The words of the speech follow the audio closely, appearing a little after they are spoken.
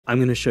I'm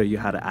going to show you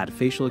how to add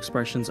facial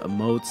expressions,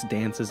 emotes,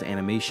 dances,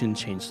 animation,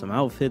 change some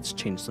outfits,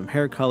 change some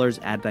hair colors,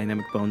 add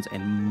dynamic bones,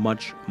 and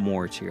much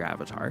more to your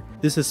avatar.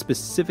 This is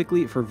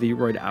specifically for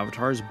Vroid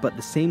avatars, but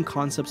the same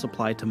concepts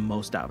apply to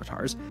most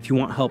avatars. If you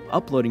want help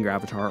uploading your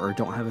avatar or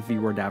don't have a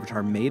Vroid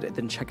avatar made,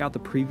 then check out the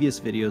previous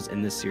videos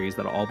in this series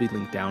that'll all be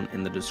linked down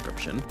in the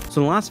description.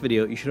 So in the last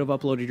video, you should have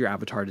uploaded your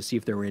avatar to see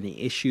if there were any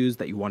issues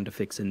that you wanted to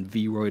fix in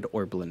Vroid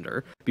or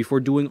Blender. Before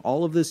doing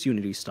all of this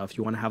Unity stuff,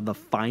 you want to have the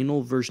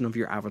final version of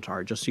your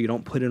avatar just so you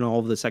don't put in all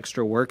of this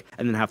extra work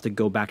and then have to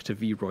go back to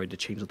Vroid to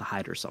change the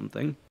height or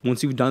something.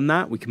 Once you've done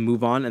that, we can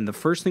move on, and the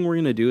first thing we're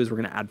going to do is we're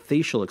going to add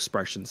facial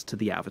expressions to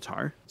the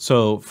avatar.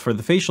 So for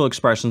the facial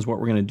expressions, what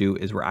we're going to do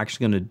is we're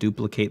actually going to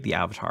duplicate the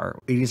avatar.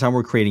 Anytime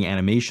we're creating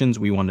animations,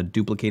 we want to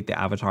duplicate the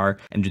avatar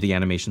and do the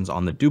animations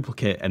on the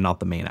duplicate and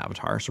not the main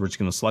avatar. So we're just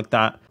going to select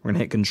that. We're going to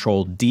hit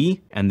Control D,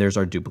 and there's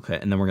our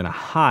duplicate. And then we're going to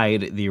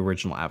hide the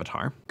original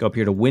avatar. Go up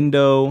here to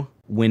Window,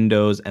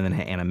 Windows, and then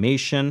hit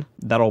Animation.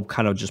 That'll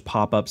kind of just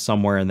pop up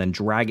somewhere and then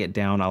drag it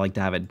down. I like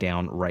to have it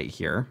down right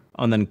here.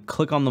 And then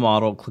click on the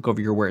model, click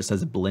over here where it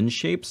says blend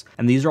shapes.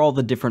 And these are all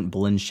the different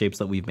blend shapes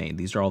that we've made.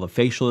 These are all the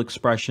facial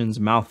expressions,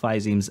 mouth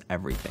visemes,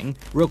 everything.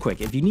 Real quick,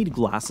 if you need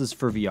glasses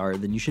for VR,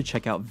 then you should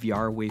check out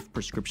VRWave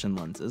prescription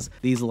lenses.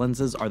 These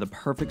lenses are the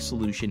perfect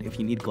solution if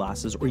you need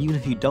glasses, or even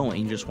if you don't and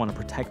you just want to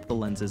protect the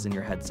lenses in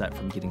your headset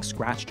from getting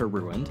scratched or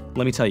ruined.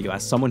 Let me tell you,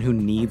 as someone who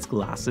needs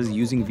glasses,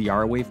 using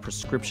VRWave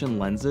prescription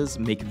lenses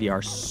make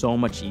VR so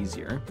much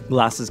easier.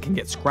 Glasses can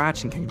get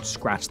scratched and can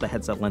scratch the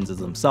headset lenses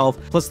themselves,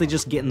 plus they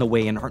just get in the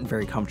way and aren't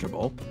very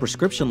comfortable.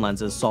 Prescription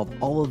lenses solve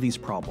all of these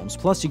problems.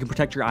 Plus, you can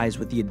protect your eyes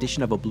with the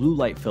addition of a blue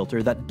light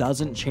filter that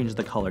doesn't change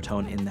the color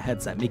tone in the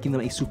headset, making them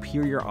a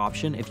superior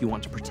option if you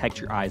want to protect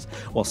your eyes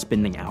while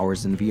spending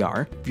hours in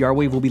VR.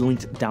 VRWave will be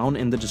linked down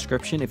in the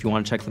description if you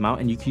want to check them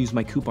out, and you can use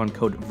my coupon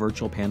code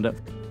VRCHALPANDA.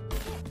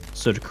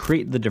 So to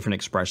create the different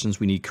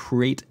expressions, we need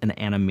create an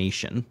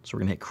animation. So we're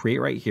gonna hit create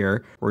right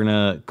here. We're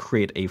gonna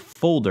create a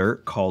folder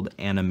called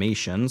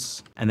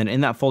animations. And then in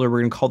that folder,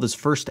 we're gonna call this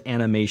first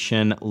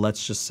animation,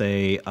 let's just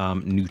say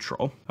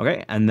neutral.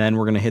 Okay, and then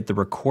we're gonna hit the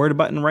record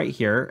button right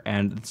here.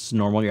 And it's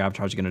normal, your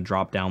avatar is gonna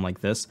drop down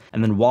like this.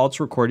 And then while it's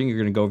recording, you're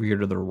gonna go over here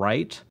to the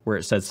right where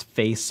it says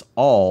face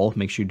all,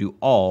 make sure you do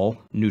all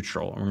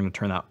neutral. And we're gonna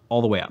turn that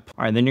all the way up.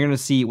 All right, then you're gonna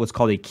see what's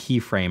called a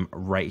keyframe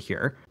right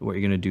here. What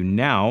you're gonna do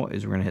now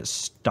is we're gonna hit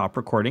stop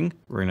recording.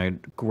 We're going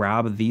to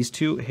grab these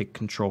two, hit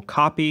Control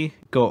Copy,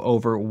 go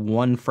over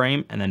one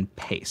frame, and then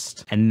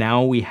paste. And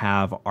now we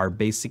have our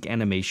basic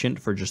animation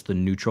for just the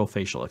neutral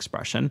facial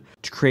expression.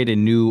 To create a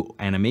new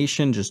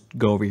animation, just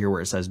go over here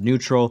where it says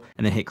neutral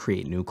and then hit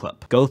create new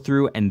clip. Go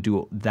through and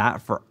do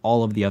that for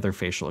all of the other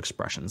facial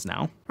expressions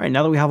now. All right,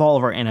 now that we have all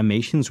of our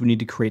animations, we need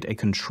to create a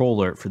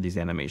controller for these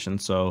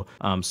animations. So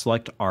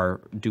select our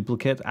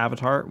duplicate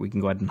avatar. We can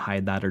go ahead and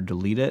hide that or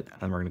delete it.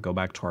 And we're going to go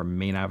back to our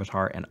main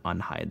avatar and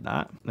unhide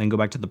that. Then go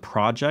back to the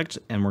project,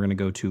 and we're going to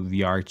go to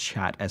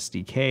VRChat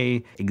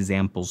SDK,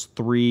 examples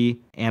 3,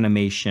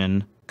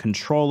 animation,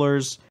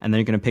 controllers, and then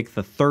you're going to pick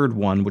the third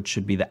one, which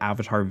should be the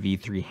avatar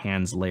v3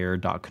 hands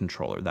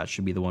layer.controller. That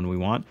should be the one we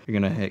want. You're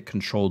going to hit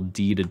Control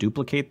D to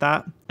duplicate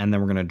that, and then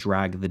we're going to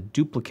drag the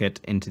duplicate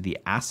into the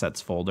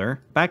assets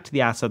folder. Back to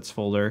the assets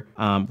folder,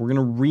 we're going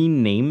to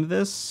rename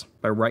this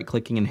by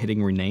right-clicking and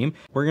hitting rename.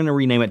 We're going to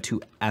rename it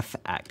to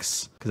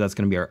FX because that's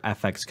going to be our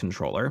FX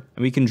controller.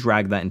 And we can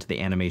drag that into the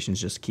animations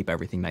just to keep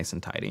everything nice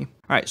and tidy.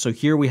 All right, so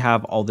here we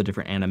have all the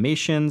different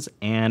animations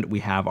and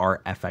we have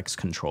our FX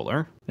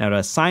controller. Now to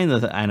assign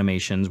the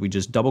animations, we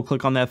just double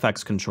click on the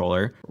FX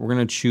controller. We're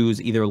going to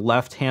choose either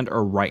left hand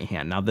or right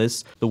hand. Now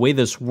the way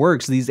this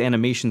works, these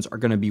animations are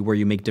going to be where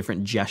you make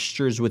different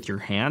gestures with your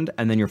hand,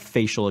 and then your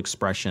facial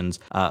expressions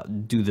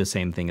do the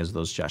same thing as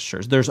those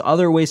gestures. There's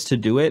other ways to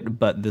do it,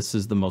 but this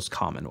is the most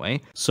common way.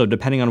 So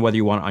depending on whether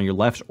you want it on your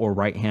left or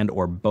right hand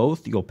or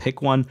both, you'll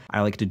pick one.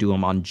 I like to do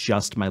them on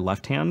just my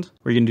left hand.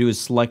 What you're gonna do is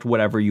select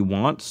whatever you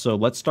want. So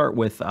let's start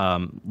with,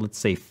 let's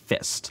say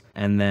fist.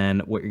 And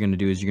then what you're gonna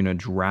do is you're gonna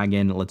drag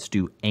in, let's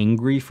do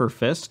angry for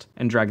fist,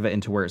 and drag that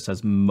into where it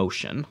says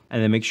motion.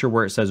 And then make sure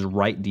where it says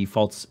right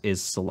defaults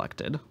is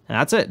selected. And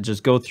that's it.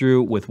 Just go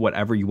through with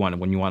whatever you want.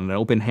 When you want an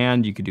open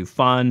hand, you could do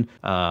fun,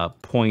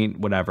 point,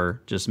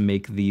 whatever. Just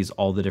make these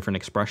all the different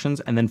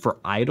expressions. And then for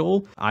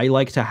idle, I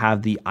like to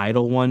have the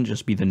idle one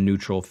just be the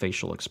neutral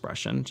facial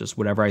expression. Just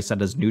whatever I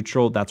set as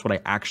neutral, that's what I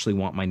actually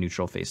want my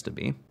neutral face to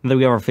be. And then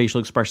we have our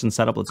facial expression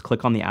set up. Let's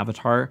click on the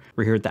avatar.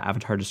 We're here at the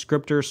avatar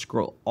descriptor,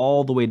 scroll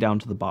all the way down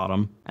to the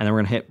bottom, and then we're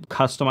gonna hit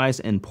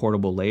customize and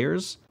portable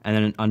layers. And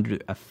then under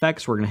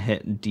effects, we're gonna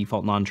hit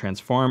default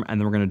non-transform, and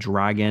then we're gonna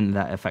drag in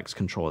that effects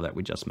controller that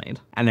we just made.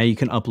 And now you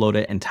can upload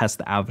it and test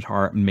the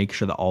avatar, make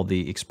sure that all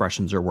the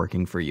expressions are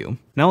working for you.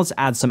 Now let's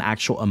add some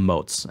actual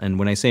emotes. And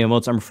when I say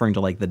emotes, I'm referring to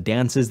like the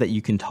dances that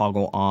you can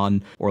toggle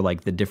on, or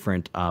like the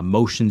different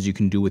motions you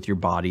can do with your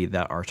body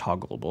that are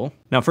toggleable.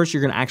 Now, first,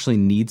 you're gonna actually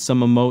need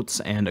some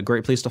emotes, and a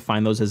great place to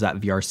find those is at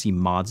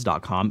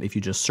vrcmods.com. If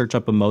you just search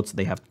up emotes,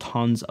 they have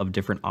tons of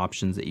different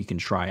options that you can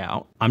try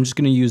out. I'm just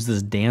gonna use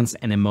this dance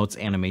and emotes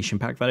animation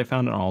pack that I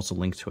found, and I'll also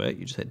link to it.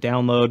 You just hit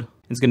download.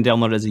 It's going to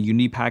download as a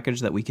Unity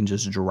package that we can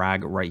just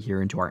drag right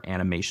here into our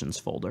animations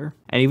folder.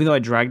 And even though I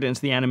dragged it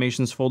into the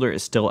animations folder, it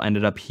still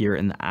ended up here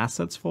in the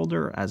assets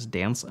folder as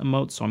dance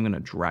emotes. So I'm going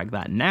to drag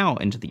that now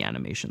into the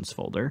animations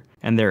folder.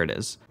 And there it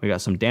is. We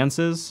got some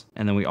dances,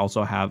 and then we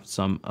also have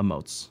some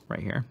emotes right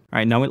here. All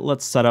right, now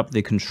let's set up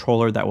the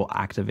controller that will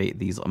activate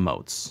these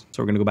emotes.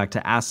 So we're going to go back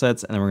to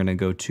assets, and then we're going to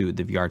go to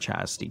the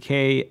VRChat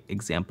SDK,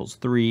 examples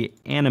 3,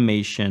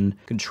 animation,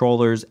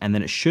 controllers, and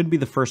then it should be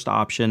the first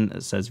option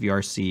that says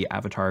VRC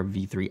avatar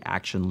v3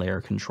 action layer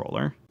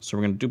controller. So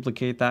we're going to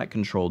duplicate that,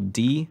 Control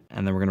D,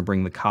 and then we're going to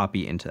bring the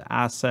copy into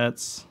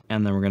assets,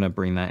 and then we're going to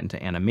bring that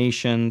into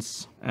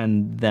animations,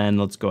 and then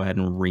let's go ahead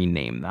and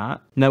rename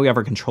that. Now we have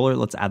our controller.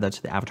 Let's add that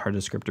to the avatar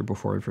descriptor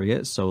before we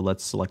forget. So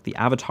let's select the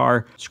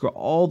avatar, scroll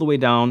all the way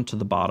down to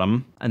the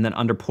bottom, and then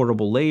under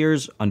portable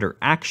layers, under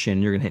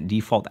action, you're going to hit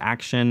default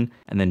action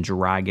and then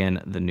drag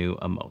in the new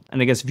emote.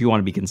 And I guess if you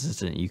want to be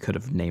consistent, you could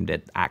have named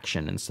it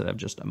action instead of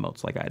just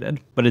emotes like I did,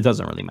 but it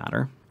doesn't really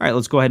matter. All right,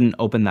 let's go ahead and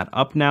open that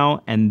up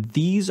now. And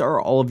these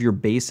are all of your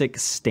basic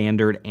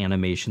standard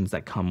animations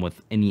that come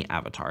with any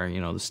avatar,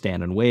 you know, the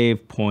stand and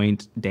wave,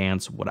 point,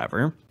 dance,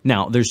 whatever.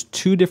 Now, there's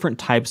two different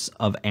types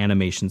of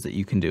animations that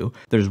you can do.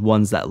 There's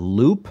ones that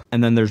loop,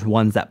 and then there's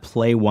ones that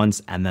play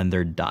once and then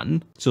they're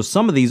done. So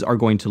some of these are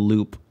going to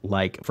loop,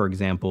 like, for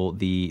example,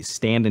 the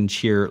stand and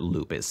cheer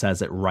loop. It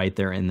says it right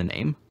there in the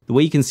name. The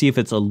way you can see if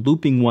it's a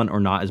looping one or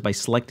not is by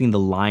selecting the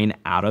line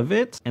out of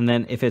it. And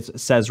then if it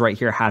says right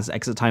here has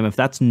exit time, if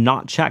that's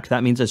not checked,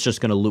 that means it's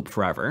just going to loop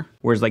forever.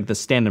 Whereas like the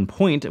stand and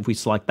point, if we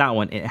select that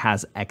one, it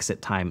has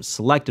exit time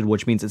selected,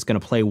 which means it's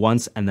going to play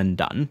once and then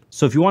done.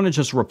 So if you want to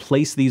just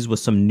replace these with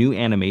some new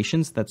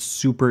animations, that's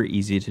super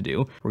easy to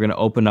do. We're going to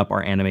open up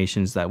our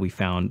animations that we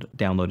found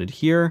downloaded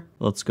here.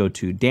 Let's go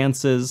to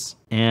dances.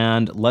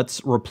 And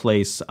let's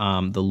replace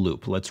the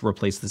loop. Let's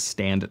replace the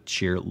stand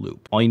cheer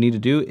loop. All you need to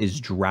do is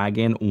drag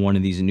in one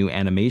of these new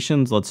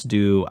animations. Let's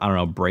do, I don't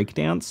know,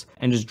 breakdance,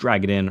 and just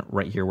drag it in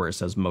right here where it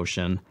says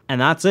motion.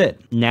 And that's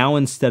it. Now,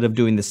 instead of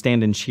doing the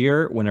stand and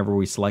cheer, whenever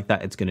we select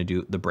that, it's gonna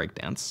do the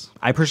breakdance.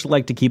 I personally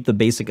like to keep the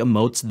basic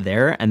emotes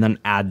there and then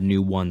add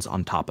new ones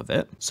on top of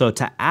it. So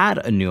to add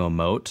a new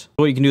emote,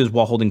 what you can do is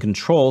while holding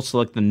Control,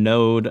 select the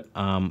node,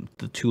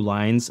 the two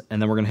lines,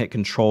 and then we're gonna hit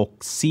Control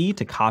C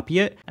to copy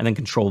it, and then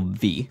Control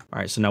V. All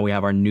right, so now we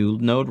have our new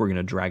node. We're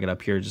gonna drag it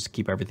up here just to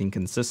keep everything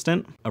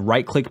consistent.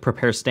 Right click,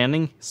 prepare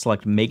standing,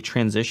 select make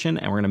transition,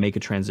 and we're gonna make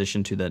a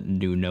transition to the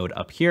new node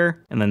up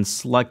here. And then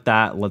select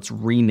that, let's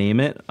rename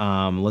it.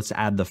 Let's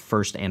add the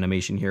first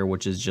animation here,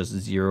 which is just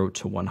 0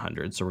 to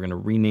 100. So we're gonna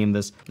rename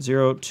this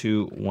 0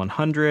 to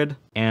 100,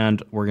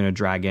 and we're gonna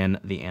drag in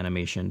the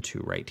animation to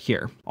right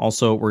here.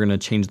 Also, we're gonna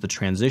change the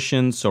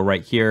transition. So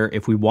right here,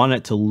 if we want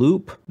it to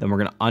loop, then we're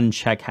gonna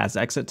uncheck has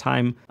exit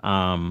time,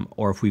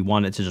 or if we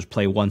want it to just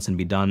play once and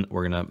be done,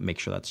 we're gonna make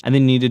sure that's, and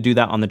then you need to do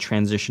that on the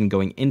transition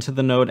going into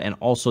the node and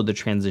also the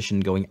transition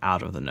going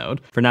out of the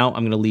node. For now,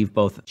 I'm gonna leave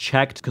both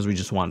checked because we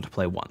just want it to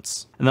play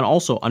once. And then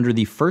also under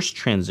the first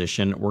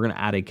transition, we're gonna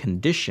add a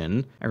condition,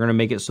 and we're gonna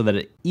make it so that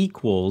it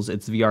equals,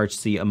 it's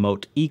VRC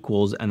emote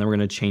equals, and then we're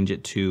gonna change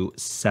it to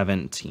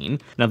 17.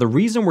 Now, the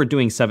reason we're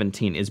doing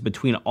 17 is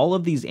between all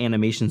of these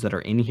animations that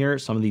are in here,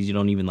 some of these you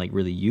don't even like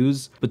really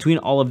use, between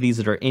all of these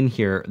that are in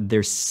here,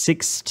 there's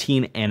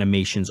 16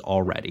 animations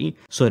already.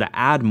 So to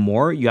add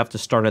more, you have to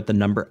start at the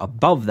number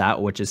above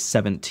that, which is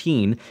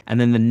 17. And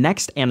then the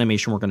next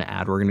animation we're going to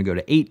add, we're going to go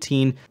to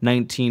 18,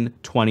 19,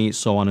 20,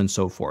 so on and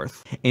so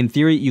forth. In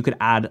theory, you could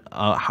add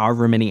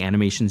however many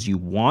animations you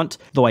want,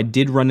 though I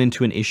did run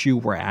into an issue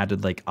where I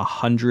added like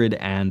 100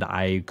 and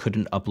I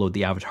couldn't upload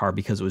the avatar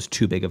because it was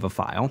too big of a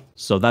file.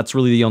 So that's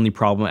really the only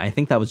problem. I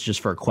think that was just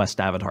for a Quest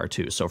avatar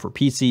too. So for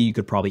PC, you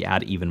could probably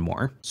add even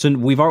more. So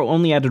we've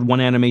only added one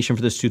animation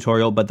for this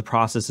tutorial, but the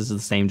process is the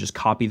same. Just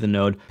copy the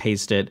node,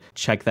 paste it,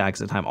 check the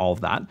exit time, all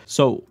of that.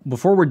 So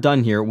before we're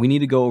done here, we need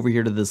to go over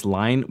here to this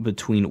line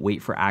between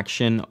wait for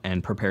action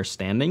and prepare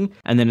standing.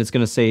 And then it's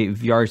going to say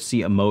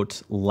VRC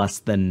emote less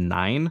than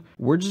 9.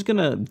 We're just going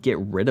to get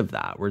rid of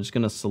that. We're just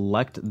going to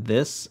select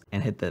this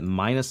and hit the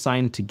minus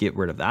sign to get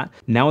rid of that.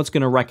 Now it's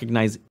going to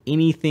recognize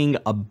anything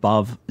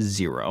above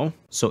 0.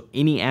 So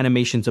any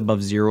animations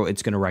above 0,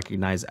 it's going to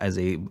recognize as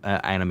a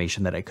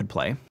animation that it could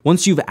play.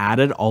 Once you've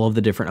added all of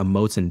the different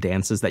emotes and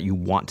dances that you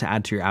want to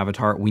add to your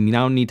avatar, we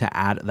now need to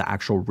add the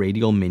actual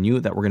radial menu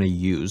that we're going to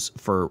use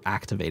for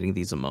activating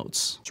these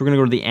emotes. So we're going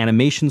to go to the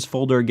animations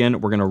folder again.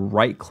 We're going to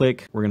right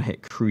click. We're going to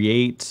hit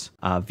create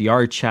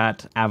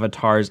VRChat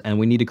avatars, and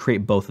we need to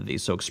create both of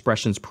these. So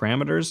expressions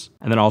parameters,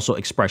 and then also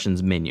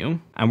expressions menu.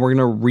 And we're going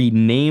to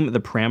rename the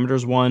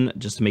parameters one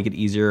just to make it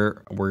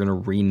easier. We're going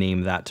to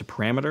rename that to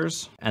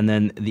parameters. And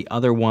then the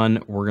other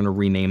one, we're going to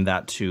rename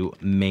that to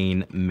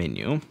main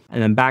menu.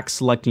 And then back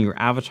selecting your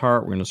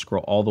avatar, we're going to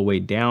scroll all the way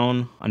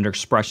down. Under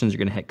expressions, you're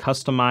going to hit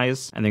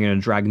customize, and they're going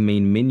to drag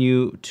main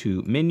menu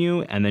to menu.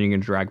 menu, and then you're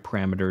gonna drag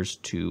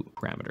parameters to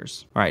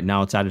parameters. All right,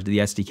 now it's added to the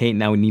SDK.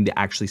 Now we need to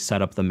actually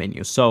set up the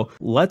menu. So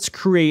let's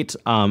create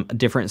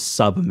different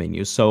sub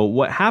menus. So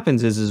what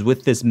happens is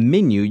with this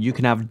menu, you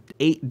can have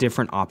 8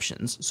 different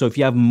options. So if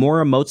you have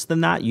more emotes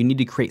than that, you need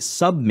to create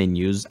sub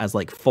menus as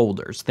like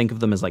folders. Think of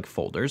them as like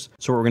folders.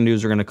 So what we're gonna do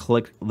is we're gonna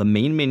click the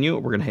main menu.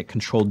 We're gonna hit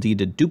Control D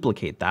to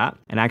duplicate that.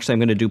 And actually I'm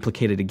gonna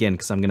duplicate it again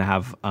because I'm gonna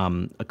have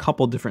a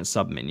couple different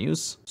sub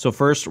menus. So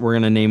first we're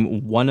gonna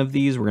name one of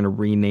these. We're gonna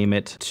rename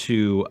it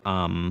to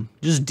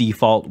just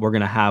default. We're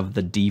gonna have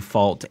the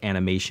default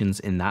animations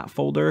in that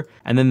folder.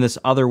 And then this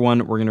other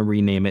one, we're gonna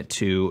rename it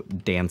to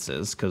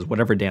dances because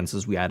whatever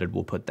dances we added,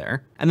 we'll put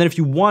there. And then if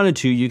you wanted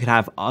to, you could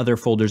have other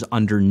folders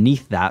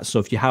underneath that. So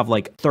if you have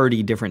like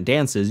 30 different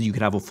dances, you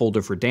could have a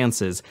folder for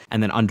dances.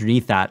 And then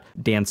underneath that,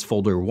 dance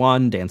folder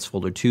 1, dance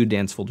folder 2,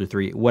 dance folder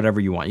 3, whatever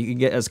you want. You can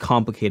get as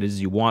complicated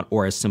as you want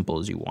or as simple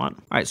as you want.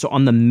 All right, so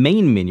on the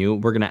main menu,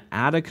 we're gonna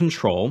add a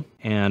control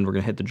and we're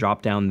gonna hit the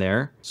drop down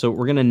there. So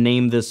we're gonna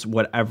name this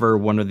whatever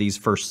one of these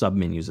first sub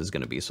menus is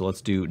gonna be. So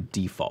let's do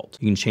default.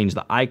 You can change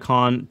the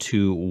icon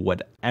to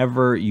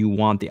whatever you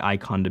want the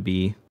icon to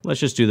be. Let's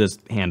just do this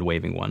hand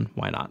waving one.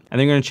 Why not? And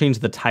then we're gonna change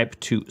the type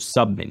to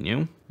sub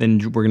menu.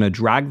 Then we're gonna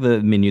drag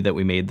the menu that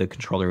we made, the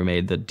controller we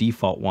made, the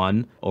default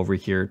one over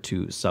here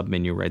to sub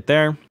menu right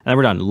there. And then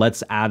we're done.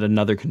 Let's add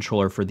another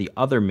controller for the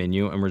other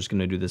menu. And we're just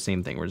gonna do the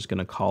same thing. We're just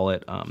gonna call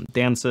it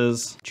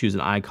dances, choose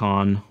an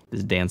icon.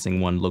 This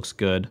dancing one looks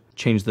good.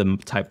 Change the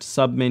type to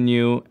sub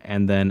menu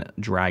and then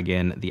drag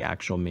in the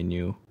actual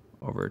menu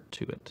over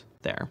to it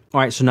there. All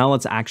right, so now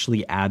let's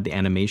actually add the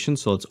animation.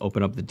 So let's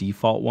open up the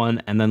default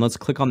one and then let's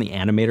click on the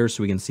animator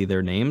so we can see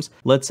their names.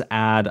 Let's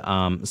add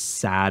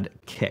sad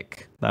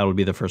kick. That would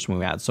be the first one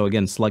we add. So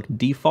again, select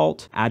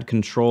default, add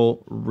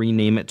control,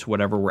 rename it to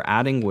whatever we're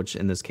adding, which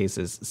in this case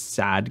is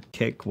sad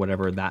kick,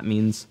 whatever that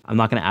means. I'm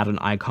not gonna add an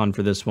icon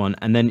for this one.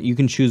 And then you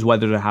can choose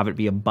whether to have it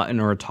be a button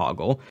or a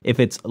toggle. If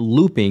it's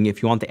looping,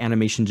 if you want the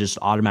animation just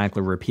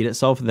automatically repeat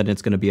itself, then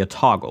it's gonna be a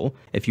toggle.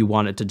 If you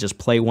want it to just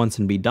play once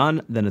and be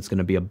done, then it's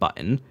gonna be a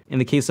button. In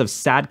the case of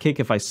sad kick,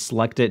 if I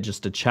select it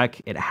just to check,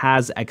 it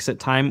has exit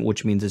time,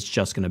 which means it's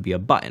just gonna be a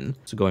button.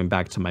 So going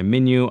back to my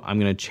menu, I'm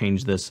gonna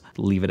change this,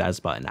 leave it as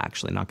button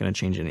actually. Not going to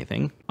change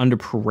anything. Under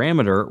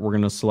parameter, we're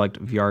going to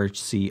select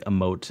VRC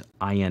emote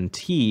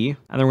int,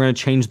 and then we're going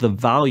to change the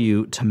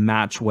value to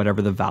match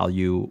whatever the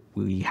value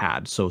we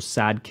had. So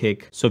sad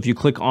kick. So if you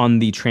click on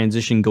the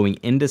transition going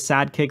into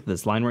sad kick,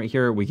 this line right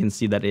here, we can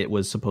see that it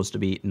was supposed to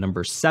be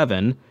number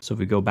 7. So if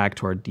we go back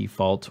to our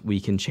default, we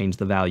can change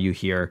the value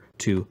here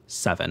to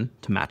 7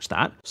 to match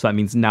that. So that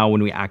means now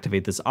when we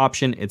activate this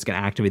option, it's going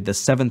to activate the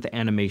 7th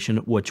animation,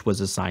 which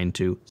was assigned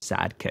to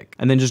sad kick.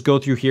 And then just go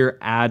through here,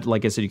 add,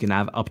 like I said, you can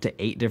have up to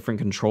 8 different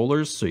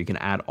controllers. So you can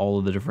add all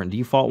of the different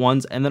default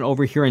ones. And then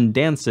over here in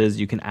dances,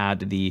 you can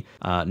add the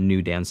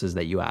new dances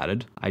that you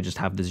added. I just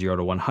have the 0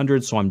 to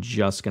 100. So I'm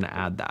just going to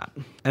add that.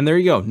 And there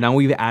you go. Now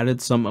we've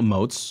added some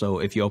emotes. So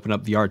if you open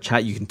up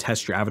VRChat, you can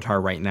test your avatar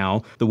right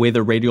now. The way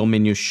the radial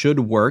menu should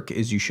work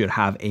is you should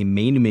have a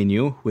main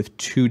menu with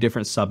 2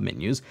 different sub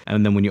menus.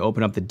 And then when you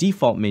open up the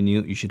default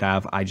menu, you should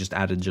have, I just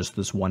added just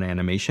this one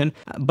animation.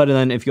 But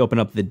then if you open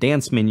up the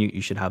dance menu,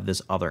 you should have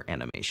this other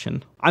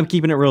animation. I'm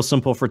keeping it real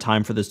simple for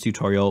time for this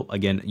tutorial.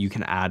 Again, you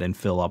can add and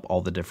fill up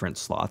all the different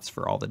slots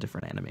for all the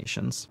different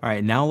animations. All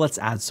right, now let's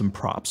add some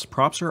props.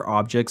 Props are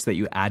objects that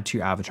you add to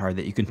your avatar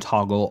that you can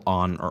toggle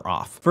on or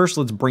off. First,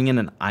 let's bring in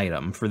an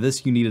item. For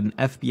this, you need an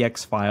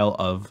FBX file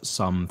of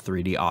some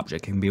 3D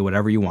object. It can be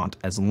whatever you want.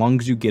 As long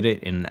as you get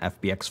it in an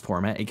FBX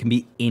format, it can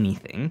be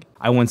anything.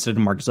 I once did a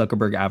Mark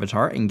Zuckerberg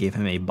avatar and gave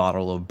him a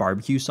bottle of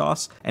barbecue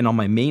sauce. And on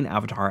my main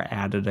avatar, I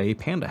added a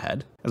panda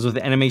head. As with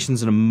the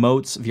animations and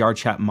emotes,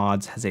 VRChat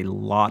mods has a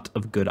lot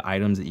of good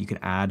items that you can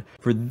add.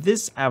 For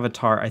this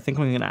avatar, I think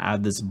I'm gonna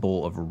add this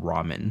bowl of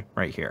ramen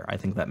right here. I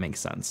think that makes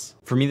sense.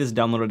 For me, this is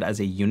downloaded as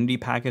a Unity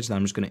package that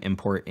I'm just gonna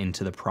import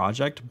into the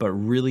project, but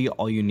really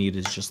all you need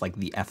is just like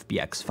the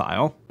FBX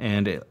file,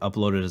 and it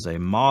uploaded as a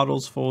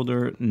models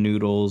folder,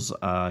 noodles,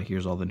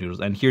 here's all the noodles,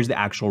 and here's the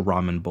actual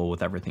ramen bowl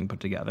with everything put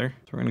together.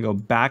 So we're gonna go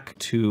back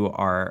to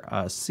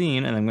our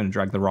scene, and I'm gonna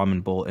drag the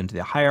ramen bowl into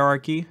the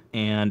hierarchy,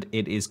 and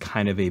it is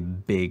kind of a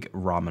big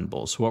ramen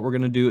bowl. So what we're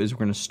gonna do is we're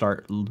gonna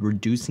start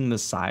reducing the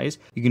size.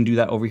 You can do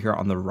that over here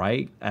on the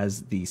right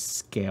as the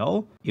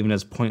scale. Even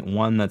as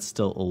 0.1, that's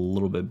still a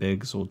little bit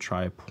big, so we'll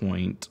try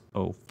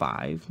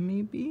 0.05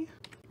 maybe.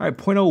 All right,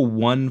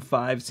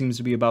 0.015 seems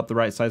to be about the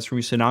right size for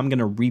me. So now I'm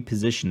gonna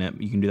reposition it.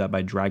 You can do that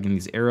by dragging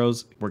these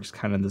arrows. It works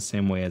kind of the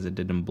same way as it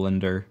did in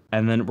Blender.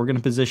 And then we're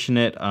gonna position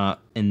it,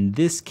 in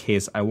this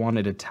case, I want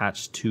it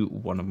attached to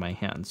one of my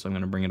hands. So I'm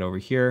gonna bring it over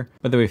here.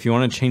 By the way, if you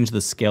wanna change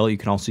the scale, you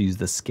can also use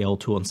the scale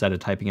tool. Instead of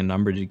typing a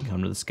number, you can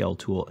come to the scale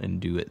tool and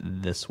do it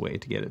this way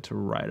to get it to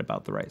right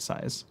about the right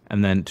size.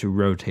 And then to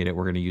rotate it,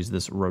 we're gonna use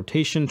this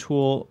rotation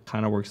tool.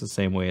 Kind of works the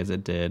same way as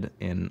it did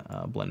in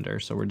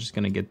Blender. So we're just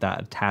gonna get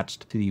that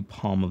attached to the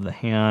palm palm of the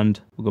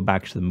hand. We'll go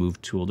back to the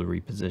move tool to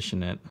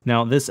reposition it.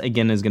 Now this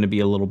again is going to be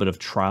a little bit of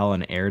trial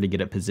and error to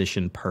get it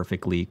positioned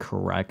perfectly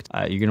correct.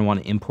 You're going to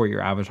want to import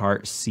your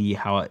avatar, see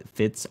how it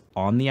fits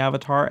on the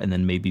avatar, and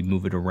then maybe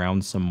move it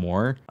around some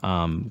more,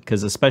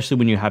 because especially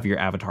when you have your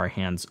avatar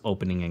hands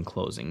opening and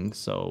closing,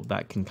 so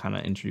that can kind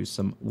of introduce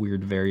some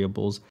weird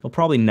variables. You'll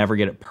probably never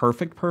get it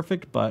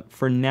perfect, but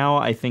for now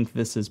I think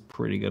this is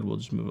pretty good. We'll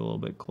just move it a little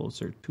bit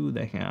closer to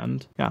the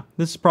hand. Yeah,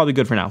 this is probably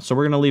good for now, so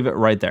we're going to leave it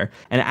right there.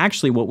 And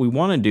actually what we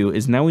want to do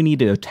is now we need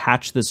to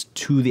attach this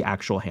to the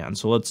actual hand.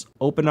 So let's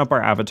open up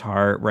our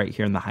avatar right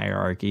here in the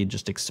hierarchy,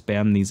 just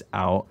expand these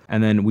out,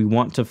 and then we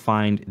want to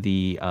find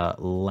the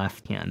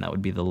left hand. That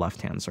would be the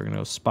left hand. So we're going to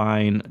go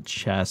spine,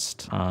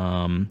 chest,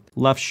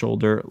 left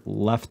shoulder,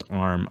 left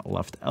arm,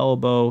 left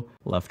elbow,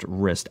 left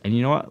wrist. And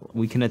you know what?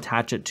 We can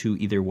attach it to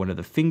either one of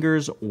the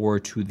fingers or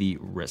to the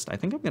wrist. I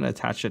think I'm going to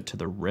attach it to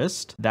the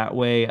wrist. That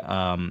way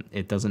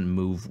it doesn't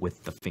move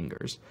with the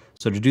fingers.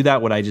 So to do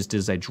that, what I just did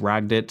is I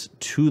dragged it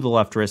to the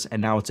left wrist,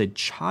 and now it's a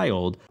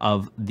child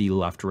of the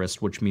left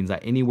wrist, which means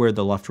that anywhere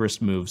the left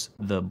wrist moves,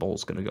 the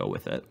bowl's going to go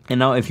with it. And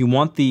now if you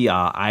want the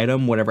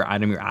item, whatever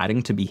item you're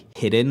adding, to be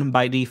hidden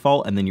by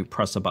default, and then you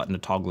press a button to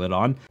toggle it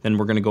on, then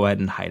we're going to go ahead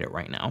and hide it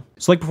right now.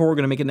 So like before, we're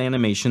going to make an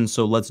animation.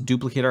 So let's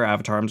duplicate our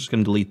avatar. I'm just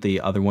going to delete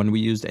the other one we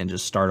used and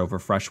just start over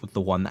fresh with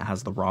the one that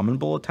has the ramen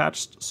bowl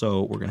attached.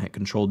 So we're going to hit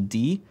Control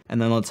D,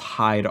 and then let's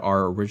hide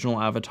our original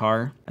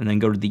avatar, and then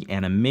go to the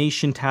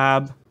animation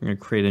tab. We're going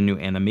to create a new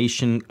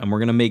animation, and we're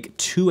going to make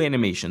two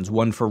animations,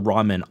 one for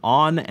ramen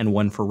on and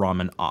one for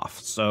ramen off.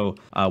 So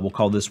we'll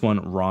call this one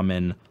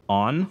ramen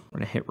on. We're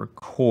going to hit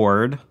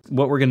record.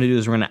 What we're going to do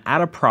is we're going to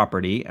add a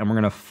property, and we're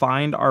going to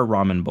find our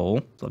ramen bowl.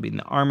 So it'll be in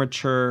the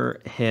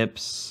armature,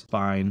 hips,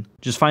 spine.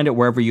 Just find it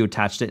wherever you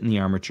attached it in the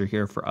armature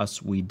here. For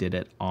us, we did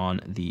it on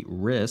the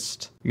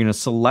wrist. You're going to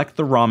select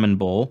the ramen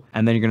bowl,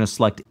 and then you're going to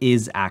select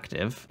is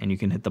active, and you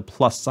can hit the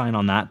plus sign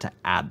on that to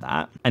add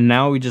that. And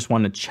now we just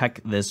want to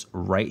check this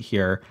right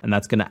here, and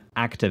that's going to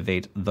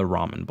activate the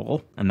ramen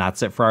bowl. And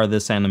that's it for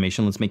this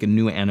animation. Let's make a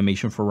new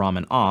animation for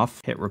ramen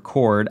off. Hit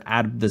record,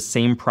 add the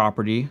same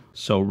property.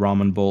 So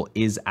ramen bowl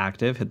is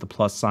active, hit the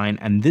plus sign,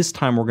 and this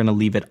time we're going to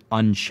leave it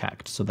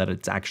unchecked so that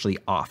it's actually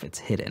off, it's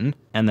hidden,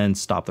 and then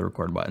stop the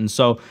record button.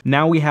 So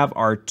now we have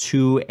our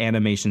two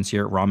animations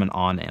here, ramen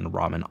on and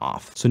ramen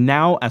off. So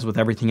now, as with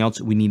everything else,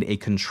 we need a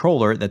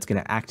controller that's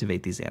going to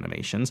activate these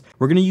animations.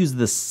 We're going to use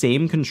the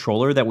same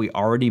controller that we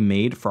already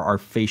made for our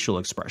facial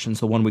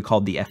expressions, the one we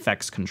called the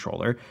FX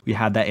controller. We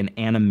had that in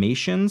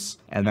animations,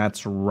 and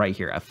that's right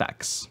here,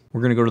 FX.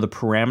 We're going to go to the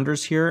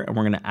parameters here, and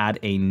we're going to add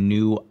a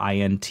new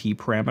INT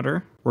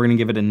parameter. We're going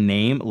to give it a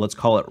name. Let's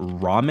call it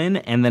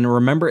ramen, and then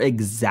remember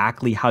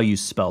exactly how you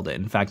spelled it.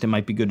 In fact, it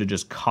might be good to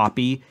just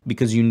copy,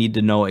 because you need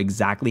to know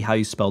exactly how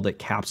you spelled it,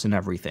 caps and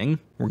everything.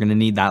 We're going to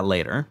need that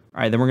later.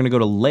 All right, then we're going to go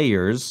to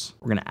layers.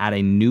 We're going to add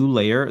a new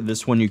layer.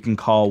 This one you can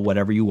call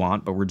whatever you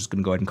want, but we're just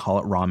going to go ahead and call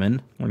it ramen.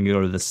 We're going to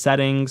go to the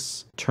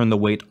settings, turn the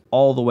weight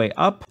all the way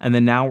up, and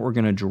then now we're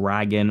going to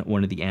drag in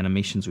one of the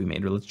animations we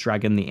made. Let's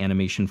drag in the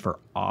animation for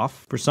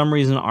off. For some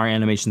reason, our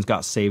animations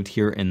got saved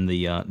here in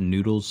the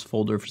noodles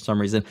folder for some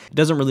reason. It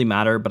doesn't really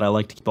matter, but I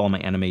like to keep all my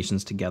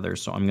animations together.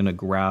 So I'm going to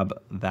grab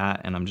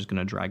that, and I'm just going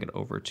to drag it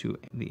over to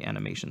the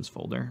animations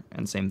folder,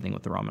 and same thing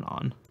with the ramen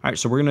on. All right,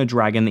 so we're going to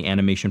drag in the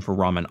animation for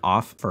ramen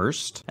off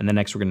first, and then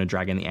next we're going to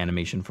drag in the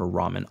animation for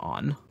ramen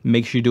on.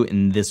 Make sure you do it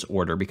in this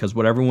order, because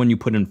whatever one you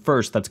put in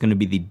first, that's going to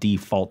be the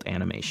default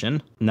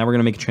animation. Now we're going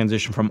to make a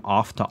transition from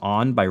off to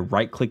on by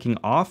right-clicking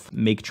off,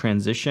 make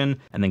transition,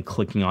 and then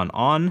clicking on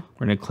on.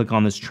 We're going to click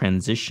on this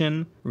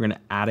transition. We're going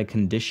to add a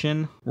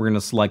condition. We're going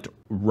to select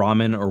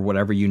ramen or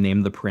whatever you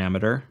name the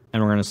parameter,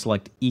 and we're going to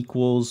select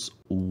equals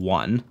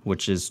 1,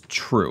 which is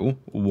true,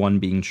 1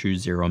 being true,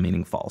 0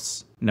 meaning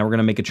false. Now we're going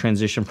to make a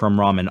transition from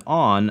ramen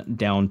on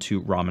down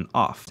to ramen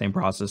off. Same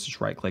process,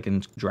 just right click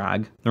and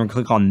drag. Then we're going to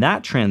click on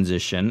that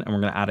transition, and we're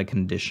going to add a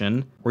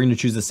condition. We're going to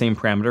choose the same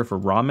parameter for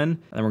ramen, and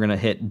then we're going to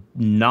hit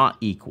not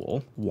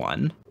equal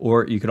 1,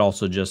 or you could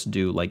also just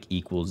do like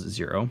equals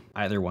 0.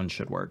 Either one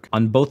should work.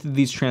 On both of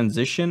these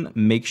transition,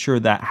 make sure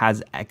that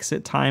has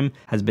exit time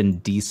has been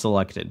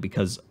deselected,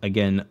 because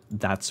again,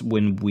 that's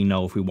when we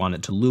know if we want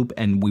it to loop,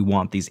 and we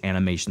want these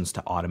animations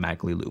to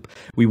automatically loop.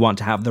 We want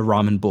to have the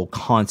ramen bowl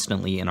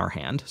constantly in our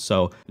hand.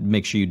 So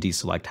make sure you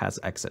deselect has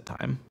exit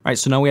time. All right,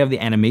 so now we have the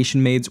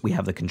animation made, we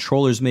have the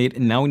controllers made,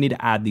 and now we need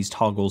to add these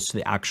toggles to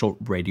the actual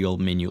radial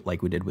menu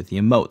like we did with the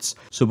emotes.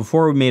 So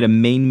before we made a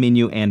main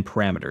menu and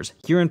parameters.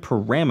 Here in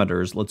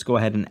parameters, let's go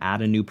ahead and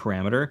add a new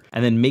parameter,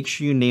 and then make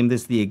sure you name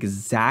this the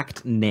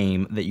exact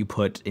name that you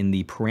put in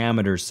the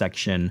parameters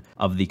section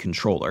of the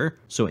controller.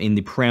 So in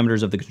the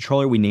parameters of the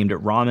controller, we named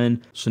it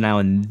ramen. So now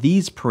in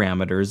these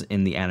parameters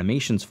in the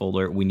animations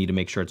folder, we need to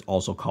make sure it's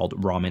also called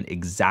ramen,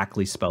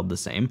 exactly spelled the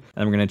same.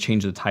 then we're going to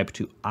change the type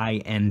to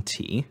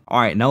int. All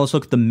right, now let's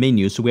look at the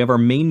menu. So we have our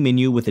main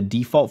menu with a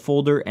default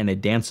folder and a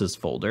dances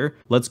folder.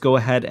 Let's go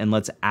ahead and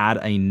let's add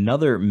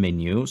another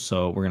menu.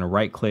 So we're going to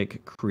right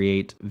click,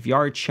 create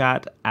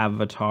VRChat,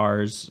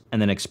 avatars,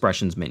 and then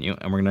expressions menu.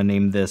 And we're going to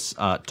name this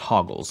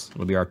toggles.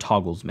 It'll be our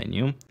toggles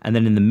menu. And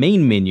then in the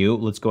main menu,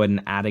 let's go ahead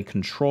and add a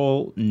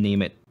control,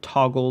 name it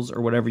toggles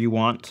or whatever you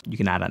want. You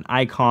can add an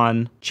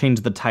icon,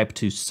 change the type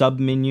to sub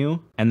menu,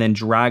 and then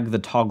drag the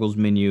toggles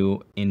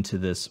menu into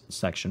this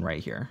section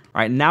right here.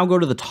 All right, now go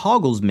to the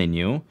toggles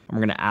menu. And we're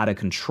going to add a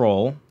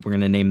control. We're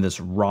going to name this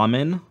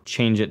ramen,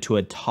 change it to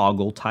a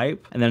toggle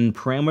type, and then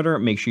parameter,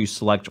 make sure you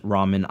select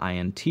ramen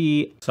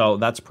int. So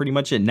that's pretty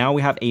much it. Now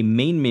we have a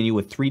main menu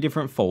with 3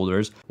 different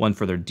folders, one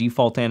for their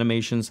default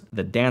animations,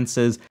 the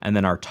dances, and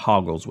then our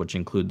toggles, which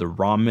include the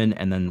ramen,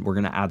 and then we're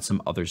going to add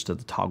some others to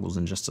the toggles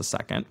in just a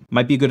second.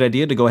 Might be a good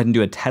idea to go ahead and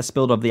do a test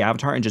build of the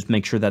avatar and just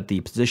make sure that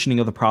the positioning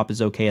of the prop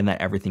is okay and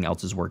that everything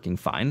else is working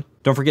fine.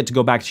 Don't forget to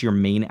go back to your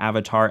main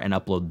avatar and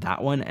upload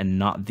that one and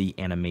not the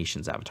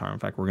animations avatar. In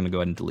fact, we're going to go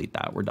ahead and delete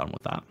that. We're done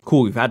with that.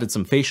 Cool. We've added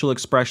some facial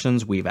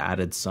expressions. We've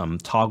added some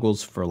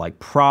toggles for like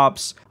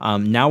props.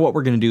 Now what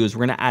we're going to do is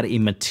we're going to add a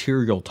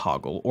material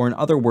toggle, or in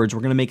other words,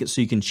 we're going to make it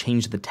so you can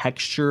change the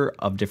texture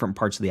of different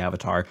parts of the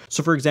avatar.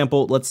 So for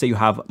example, let's say you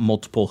have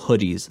multiple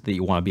hoodies that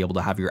you want to be able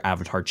to have your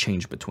avatar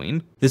change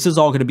between. This is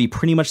all going to be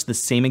pretty much the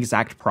same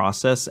exact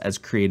process as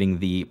creating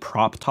the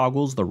prop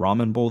toggles, the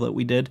ramen bowl that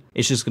we did.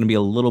 It's just going to be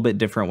a little bit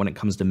different when it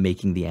comes to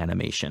making the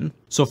animation.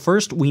 So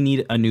first we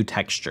need a new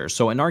texture.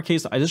 So in our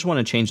case, I just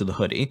want to change the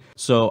hoodie.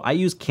 So I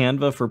use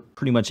Canva for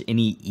pretty much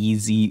any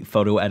easy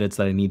photo edits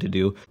that I need to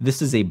do.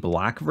 This is a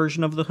black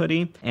version of the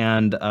hoodie,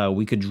 and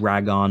we could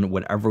drag on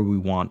whatever we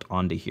want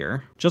onto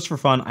here. Just for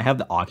fun, I have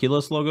the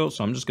Oculus logo,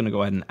 so I'm just going to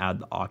go ahead and add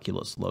the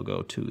Oculus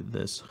logo to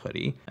this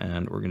hoodie,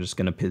 and we're just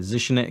going to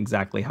position it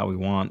exactly how we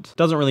want.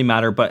 Doesn't really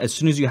matter, but as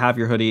soon as you have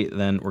your hoodie,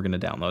 then we're going to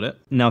download it.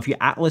 Now, if you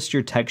atlas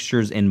your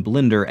textures in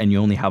Blender and you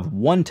only have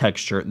one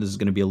texture, this is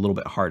going to be a little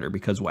bit harder,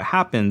 because what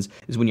happens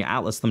is when you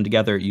atlas them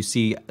together, you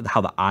see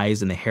how the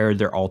eyes and the hair,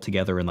 they're all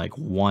together in like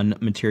one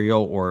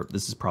material, or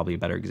this is probably a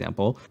better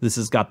example. This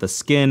has got the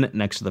skin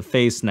next to the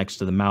face, next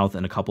to the mouth,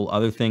 and a couple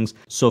other things.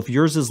 So if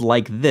yours is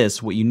like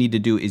this, what you need to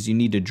do is you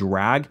need to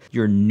drag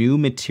your new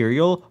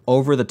material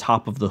over the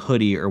top of the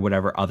hoodie or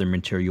whatever other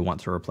material you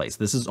want to replace.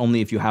 This is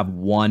only if you have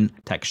one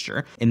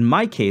texture. In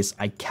my case,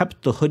 I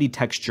kept the hoodie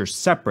texture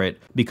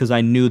separate because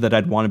I knew that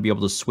I'd want to be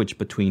able to switch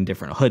between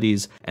different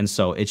hoodies, and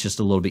so it's just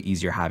a little bit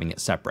easier having it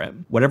separate.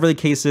 Whatever the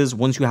case is,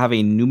 once you have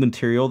a new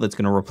material that's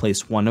going to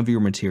replace one of your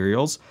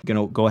materials, you're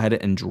going to go ahead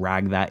and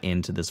drag that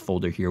into this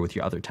folder here with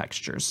your other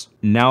textures.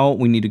 Now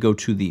we need to go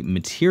to the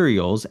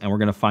materials, and we're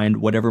going to find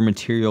whatever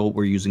material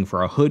we're using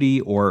for a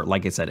hoodie, or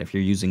like I said, if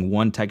you're using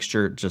one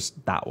texture,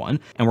 just that one,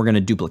 and we're going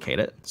to duplicate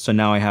it. So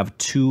now I have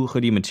 2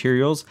 hoodie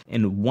materials.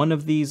 In one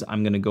of these,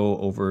 I'm going to go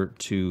over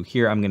to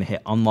here. I'm going to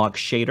hit unlock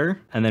shader,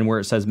 and then where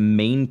it says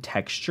main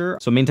texture.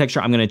 So main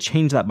texture, I'm going to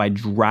change that by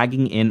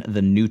dragging in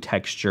the new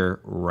texture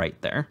right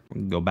there.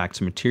 Go back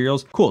to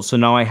materials. Cool. So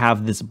now I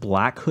have this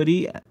black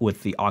hoodie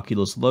with the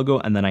Oculus logo,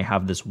 and then I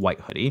have this white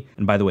hoodie.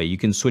 And by the way, you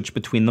can switch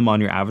between them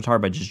on your avatar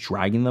by just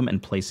dragging them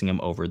and placing them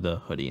over the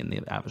hoodie in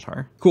the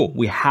avatar. Cool.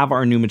 We have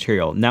our new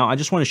material. Now I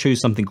just want to show you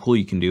something cool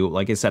you can do.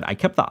 Like I said, I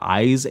kept the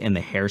eyes and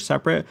the hair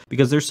separate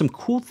because there's some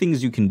cool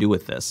things you can do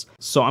with this.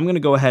 So I'm going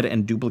to go ahead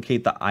and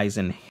duplicate the eyes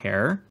and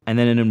hair. And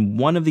then in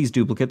one of these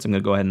duplicates, I'm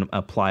going to go ahead and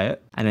apply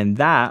it. And in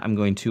that, I'm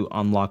going to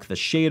unlock the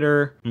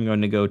shader. I'm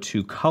going to go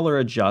to color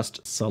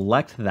adjust,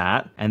 select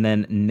that. And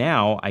then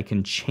now I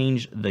can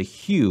change the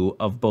hue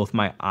of both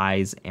my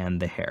eyes and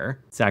the hair.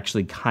 It's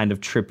actually kind of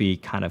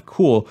trippy, kind of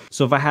cool.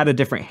 So if I had a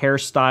different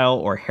hairstyle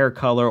or hair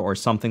color or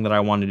something that I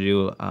wanted to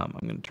do, I'm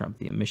going to turn up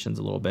the emissions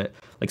a little bit.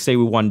 Like say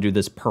we want to do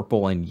this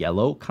purple and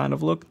yellow kind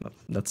of look.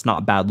 That's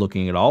not bad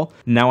looking at all.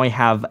 Now I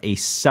have a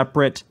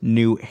separate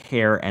new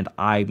hair and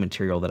eye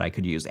material that I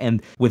could use.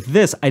 And with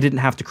this, I didn't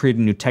have to create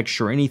a new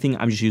texture or anything.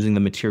 I'm just using the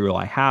material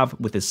I have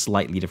with a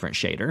slightly different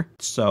shader.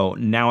 So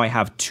now I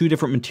have 2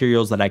 different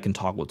materials that I can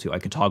toggle to. I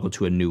can toggle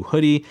to a new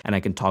hoodie and I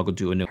can toggle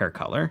to a new hair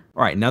color.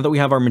 All right, now that we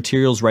have our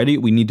materials ready,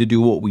 we need to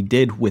do what we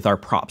did with our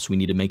props. We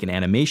need to make an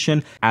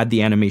animation, add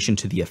the animation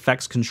to the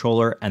effects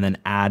controller, and then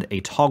add a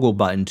toggle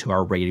button to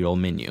our radial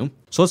menu.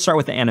 So let's start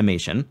with the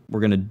animation.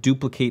 We're going to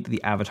duplicate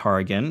the avatar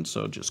again.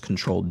 So just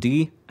Control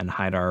D and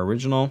hide our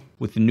original.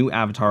 With the new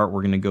avatar,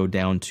 we're going to go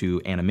down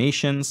to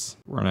animations.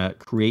 We're going to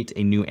create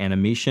a new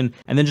animation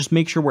and then just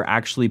make sure we're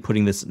actually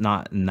putting this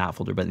not in that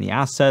folder, but in the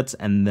assets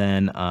and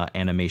then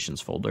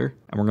animations folder.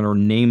 And we're going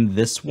to name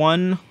this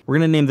one. We're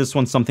going to name this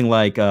one something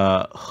like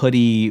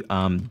hoodie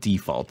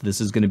default.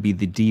 This is going to be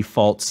the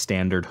default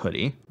standard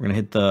hoodie. We're going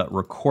to hit the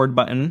record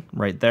button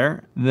right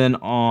there. Then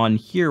on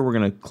here, we're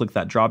going to click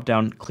that drop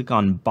down, click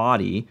on body.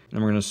 body, and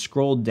we're going to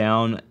scroll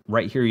down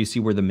right here. You see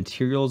where the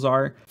materials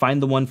are.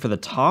 Find the one for the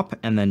top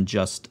and then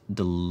just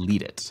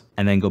delete it.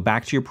 And then go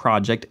back to your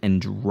project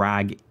and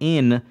drag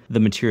in the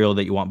material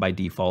that you want by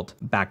default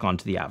back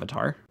onto the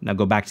avatar. Now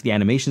go back to the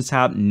animations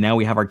tab. Now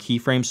we have our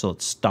keyframe, so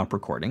let's stop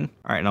recording.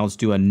 All right, now let's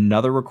do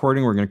another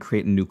recording. We're going to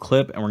create a new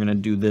clip and we're going to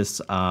do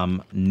this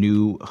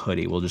new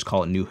hoodie. We'll just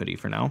call it new hoodie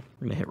for now.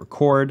 We're going to hit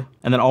record.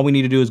 And then all we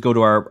need to do is go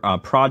to our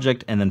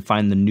project and then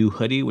find the new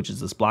hoodie, which is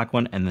this black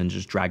one, and then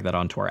just drag that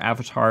onto our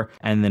avatar.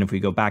 And then if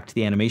we go back to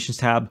the animations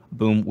tab,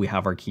 boom, we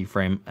have our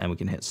keyframe and we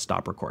can hit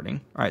stop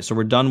recording. All right, so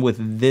we're done with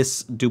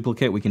this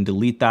duplicate. We can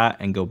delete that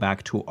and go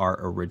back to our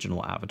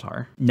original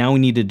avatar. Now we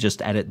need to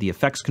just edit the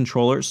effects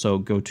controller. So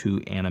go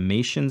to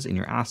animations in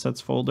your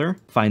assets folder,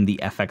 find the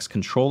FX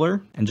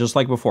controller. And just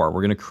like before,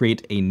 we're going to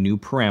create a new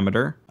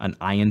parameter, an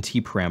INT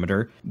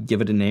parameter,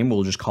 give it a name.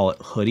 We'll just call it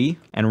hoodie.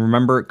 And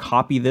remember,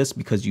 copy this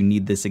because you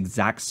need this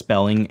exact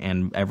spelling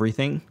and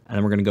everything. And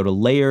then we're going to go to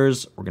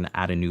layers. We're going to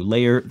add a new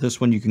layer. This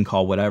one you can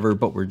call whatever,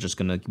 but we're just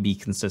going to be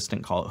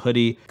consistent, call it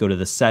hoodie. Go to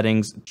the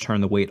settings,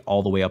 turn the weight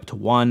all the way up to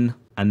 1.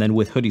 And then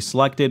with hoodie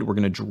selected, we're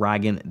going to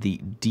drag in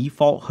the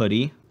default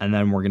hoodie. And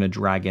then we're going to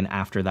drag in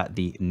after that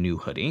the new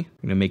hoodie.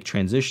 We're going to make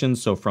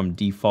transitions. So from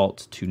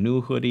default to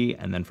new hoodie,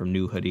 and then from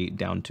new hoodie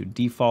down to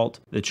default.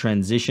 The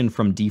transition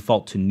from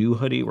default to new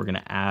hoodie, we're going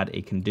to add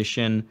a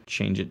condition,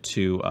 change it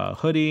to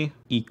hoodie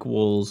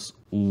equals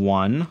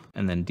 1,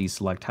 and then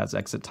deselect has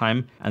exit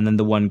time. And then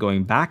the one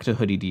going back to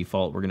hoodie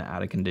default, we're going to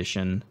add a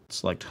condition,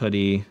 select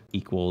hoodie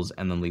equals,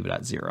 and then leave it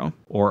at 0.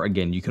 Or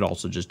again, you could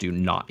also just do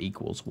not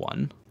equals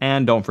 1.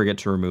 And don't forget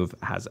to remove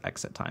has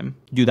exit time.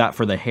 Do that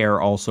for the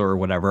hair also, or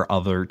whatever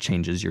other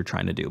changes you're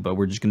trying to do, but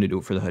we're just going to do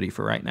it for the hoodie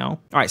for right now. All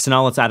right, so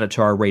now let's add it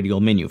to our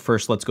radial menu.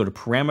 First, let's go to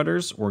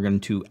parameters. We're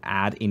going to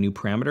add a new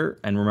parameter.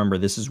 And remember,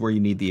 this is where you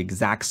need the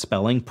exact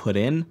spelling put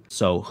in.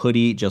 So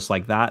hoodie, just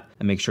like that,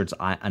 and make sure it's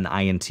an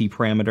INT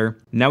parameter.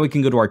 Now we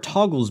can go to our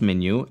toggles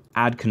menu,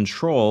 add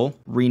control,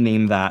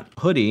 rename that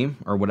hoodie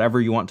or whatever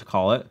you want to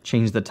call it,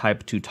 change the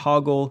type to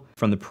toggle.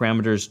 From the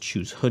parameters,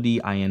 choose hoodie,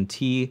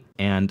 INT,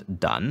 and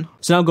done.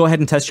 So now go ahead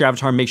and test your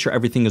avatar, make sure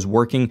everything is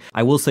working.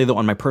 I will say that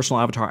on my personal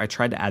avatar, I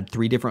tried to add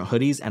 3 different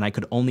hoodies and I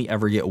could only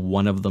ever get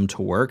one of them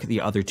to work.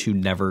 The other 2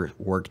 never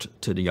worked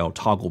to,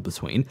 toggle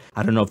between.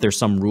 I don't know if there's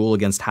some rule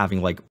against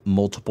having like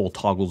multiple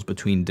toggles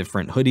between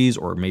different hoodies,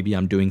 or maybe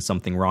I'm doing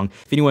something wrong.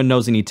 If anyone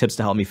knows any tips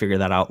to help me figure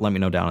that out, let me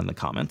know down in the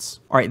comments.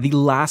 All right, the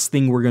last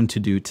thing we're going to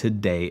do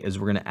today is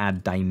we're going to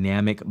add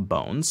dynamic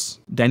bones.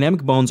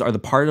 Dynamic bones are the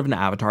part of an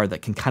avatar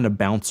that can kind of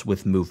bounce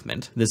with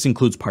movement. This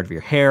includes part of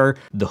your hair,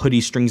 the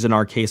hoodie strings in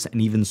our case,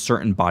 and even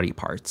certain body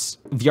parts.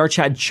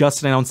 VRChat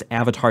just announced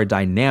Avatar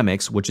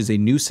Dynamics, which is a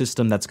new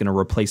system that's going to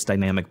replace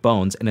dynamic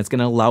bones, and it's going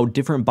to allow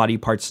different body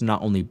parts to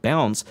not only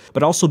bounce,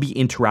 but also be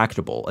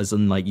interactable, as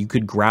in like you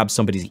could grab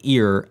somebody's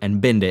ear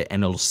and bend it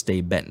and it'll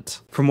stay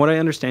bent. From what I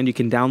understand, you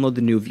can download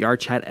the new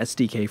VRChat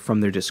SDK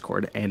from their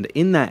Discord, and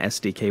in that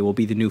SDK will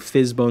be the new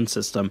Phys bone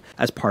system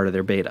as part of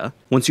their beta.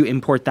 Once you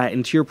import that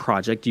into your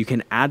project, you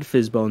can add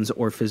Phys bones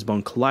or Phys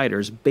bone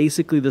colliders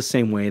basically the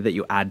same way that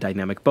you add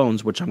dynamic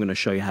bones, which I'm going to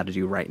show you how to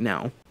do right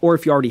now. Or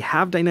if you already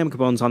have dynamic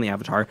bones on the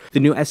avatar, the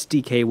new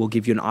SDK will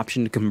give you an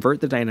option to convert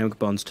the dynamic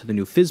bones to the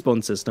new Phys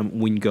bone system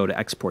when you go to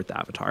export the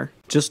avatar.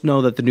 Just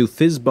know that the new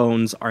Phys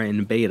bones are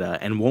in beta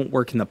and won't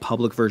work in the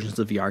public versions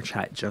of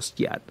VRChat just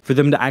yet. For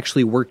them to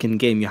actually work in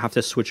game, you have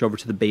to switch over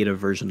to the beta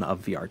version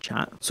of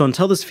VRChat. So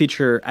until this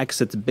feature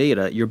exits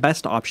beta, your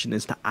best option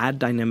is to add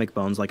dynamic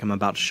bones like I'm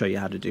about to show you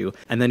how to do,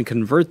 and then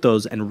convert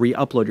those and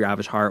re-upload your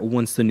avatar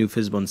once the new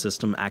Phys bone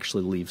system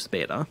actually leaves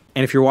beta.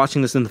 And if you're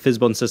watching this and the Phys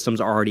bone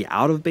systems are already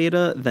out of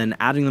beta, then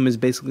adding them is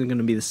basically going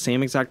to be the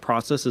same exact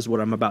process as what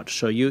I'm about to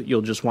show you.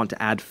 You'll just want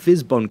to add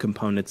Phys bone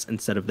components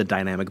instead of the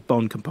dynamic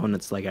bone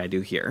components like I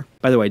do here.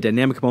 By the way,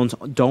 dynamic bones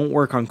don't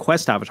work on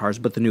Quest avatars,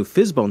 but the new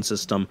Phys bone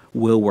system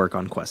will work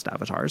on Quest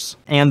avatars.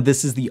 And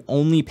this is the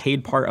only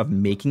paid part of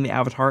making the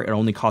avatar. It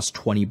only costs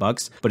 20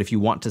 bucks, but if you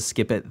want to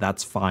skip it,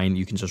 that's fine.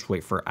 You can just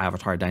wait for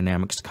Avatar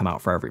Dynamics to come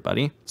out for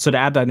everybody. So to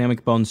add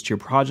dynamic bones to your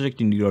project,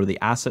 you need to go to the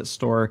asset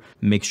store,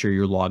 make sure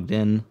you're logged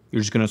in.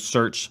 You're just going to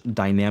search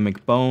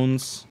dynamic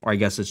bones, or I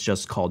guess it's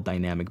just called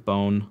dynamic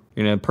bone.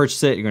 You're going to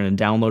purchase it, you're going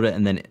to download it,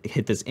 and then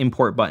hit this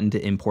import button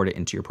to import it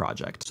into your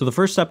project. So the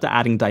first step to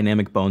adding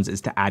dynamic bones is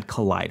to add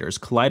colliders.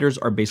 Colliders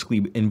are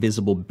basically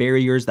invisible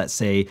barriers that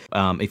say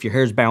if your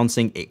hair is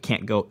bouncing, it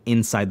can't go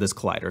inside this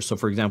collider. So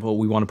for example,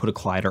 we want to put a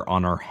collider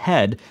on our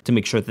head to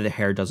make sure that the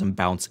hair doesn't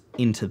bounce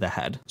into the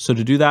head. So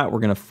to do that, we're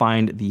going to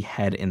find the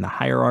head in the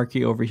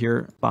hierarchy over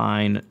here,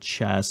 spine,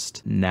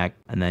 chest, neck,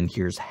 and then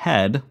here's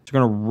head. So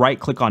we're going to right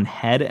click on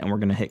head and we're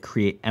going to hit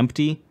create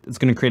empty. It's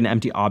going to create an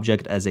empty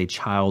object as a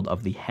child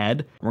of the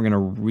head. We're going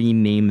to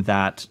rename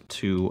that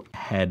to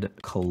head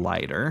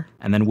collider.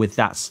 And then with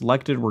that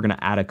selected, we're going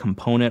to add a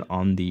component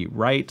on the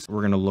right.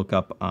 We're going to look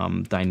up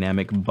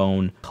dynamic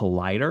bone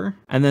collider.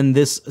 And then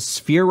this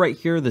sphere right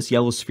here, this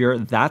yellow sphere,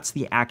 that's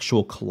the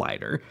actual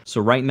collider.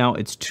 So right now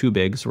it's too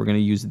big. So we're going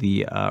to use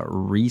the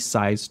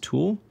resize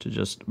tool to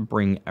just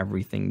bring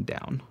everything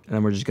down. And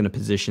then we're just going to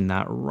position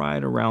that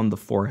right around the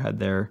forehead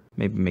there.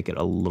 Maybe make it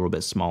a little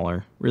bit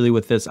smaller. Really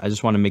with this, I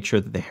just want to make sure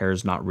that the hair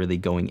is not really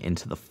going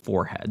into the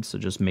forehead. So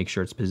just make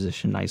sure it's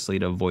positioned nicely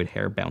to avoid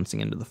hair bouncing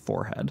into the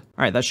forehead.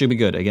 All right, that should be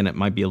good. Again, it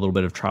might be a little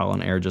bit of trial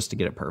and error just to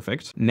get it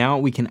perfect. Now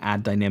we can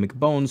add dynamic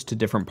bones to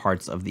different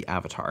parts of the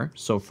avatar.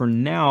 So for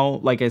now,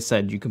 like I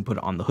said, you can put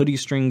it on the hoodie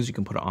strings, you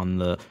can put it on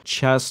the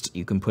chest,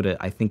 you can put it,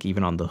 I think,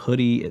 even on the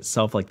hoodie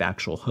itself, like the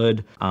actual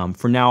hood.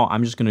 For now,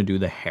 I'm just going to do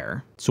the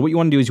hair. So what you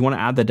want to do is you want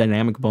to add the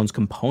dynamic bones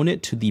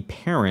component to the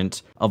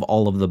parent of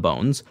all of the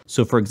bones.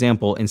 So for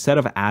example, instead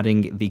of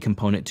adding the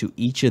component to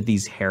each of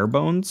these hair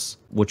bones,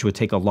 which would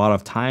take a lot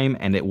of time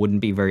and it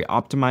wouldn't be very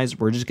optimized,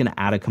 we're just going to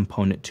add a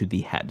component to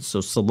the head. So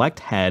select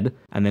head,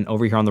 and then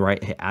over here on the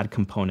right, hit add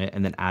component,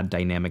 and then add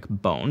dynamic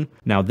bone.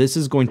 Now this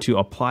is going to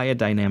apply a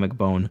dynamic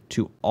bone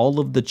to all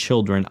of the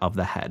children of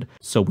the head.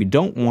 So we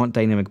don't want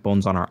dynamic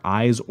bones on our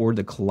eyes or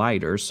the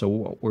collider. So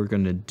what we're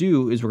going to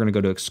do is we're going to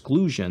go to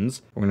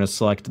exclusions. We're going to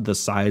select the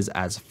size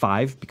as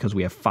 5 because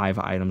we have 5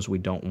 items we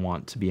don't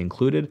want to be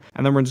included.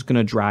 And then we're just going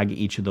to drag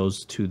each of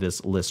those to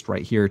this list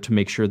right here to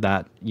make sure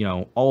that, you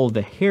know, all of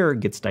the hair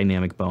gets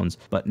dynamic bones,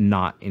 but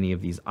not any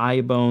of these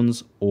eye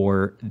bones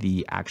or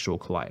the actual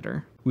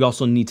collider. We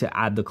also need to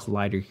add the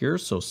collider here.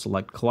 So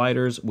select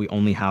colliders. We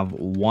only have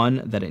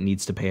one that it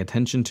needs to pay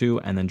attention to,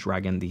 and then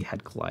drag in the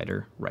head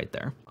collider right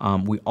there.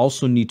 We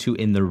also need to,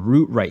 in the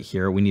root right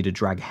here, we need to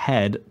drag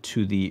head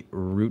to the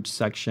root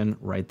section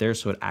right there.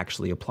 So it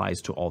actually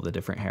applies to all the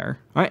different hair.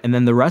 All right. And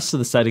then the rest of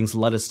the settings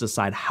let us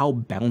decide how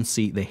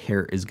bouncy the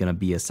hair is going to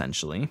be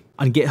essentially.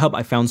 On GitHub,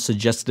 I found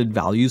suggested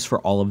values for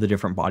all of the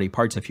different body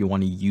parts if you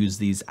want to use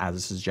these as a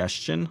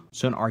suggestion.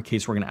 So in our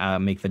case, we're going to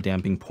make the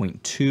damping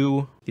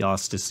 0.2, the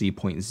elasticity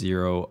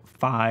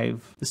 0.05,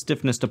 the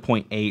stiffness to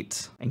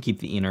 0.8, and keep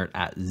the inert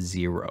at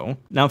 0.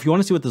 Now, if you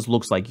want to see what this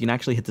looks like, you can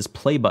actually hit this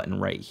play button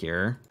right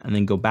here and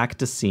then go back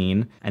to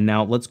scene. And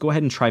now let's go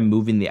ahead and try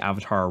moving the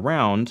avatar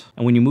around.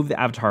 And when you move the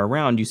avatar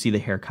around, you see the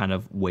hair kind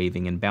of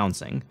waving and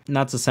bouncing. And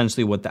that's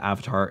essentially what the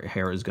avatar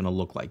hair is going to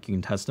look like. You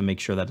can test to make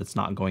sure that it's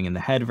not going in the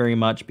head very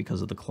much because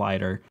of the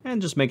collider,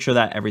 and just make sure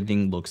that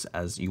everything looks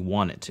as you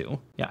want it to.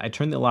 Yeah, I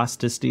turned the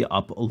elasticity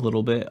up a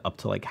little bit, up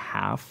to like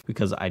half,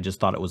 because I just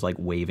thought it was like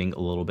waving a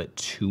little bit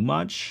too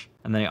much.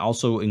 And then I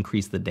also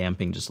increased the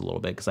damping just a little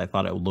bit because I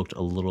thought it looked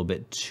a little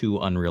bit too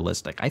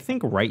unrealistic. I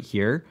think right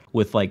here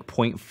with like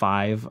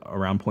 0.5,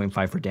 around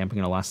 0.5 for damping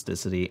and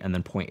elasticity, and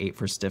then 0.8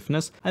 for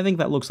stiffness, I think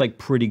that looks like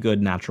pretty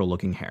good natural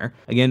looking hair.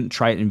 Again,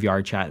 try it in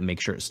VRChat and make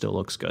sure it still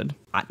looks good.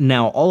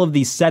 Now, all of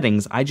these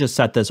settings, I just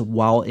set this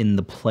while in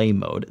the play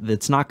mode.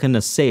 It's not going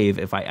to save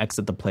if I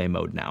exit the play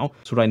mode now.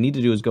 So what I need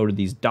to do is go to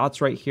these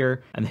dots right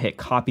here and hit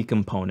copy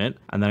component.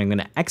 And then I'm going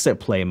to exit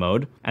play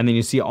mode. And then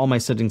you see all my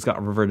settings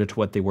got reverted to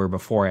what they were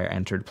before I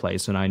entered play.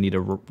 So now I need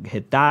to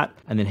hit that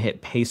and then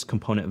hit paste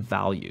component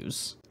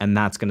values. And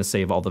that's going to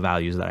save all the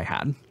values that I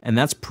had. And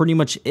that's pretty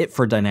much it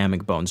for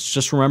dynamic bones.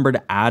 Just remember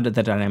to add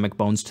the dynamic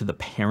bones to the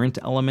parent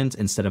element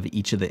instead of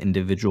each of the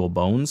individual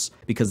bones,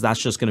 because that's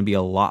just going to be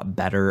a lot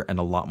better and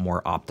a lot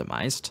more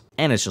optimized.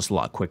 And it's just a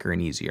lot quicker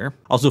and easier.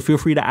 Also, feel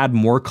free to add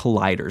more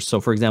colliders. So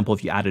for example,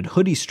 if you added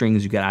hoodie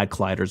strings, you can add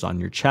colliders on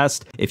your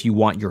chest. If you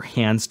want your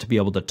hands to be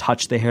able to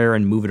touch the hair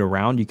and move it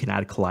around, you can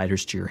add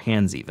colliders to your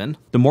hands even.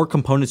 The more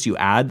components you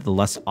add, the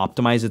less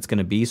optimized it's going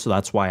to be. So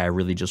that's why I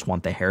really just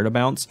want the hair to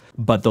bounce,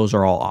 but those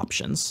are all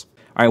options.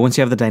 All right, once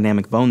you have the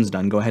dynamic bones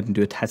done, go ahead and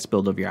do a test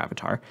build of your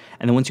avatar.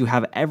 And then once you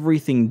have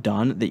everything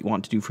done that you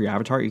want to do for your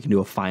avatar, you can do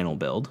a final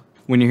build.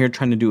 When you're here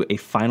trying to do a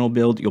final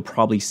build, you'll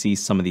probably see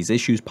some of these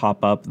issues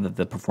pop up, that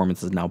the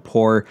performance is now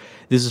poor.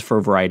 This is for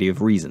a variety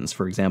of reasons.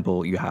 For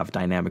example, you have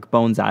dynamic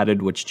bones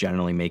added, which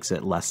generally makes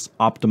it less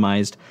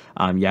optimized.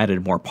 You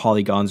added more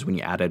polygons when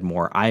you added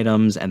more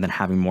items, and then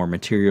having more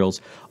materials.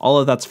 All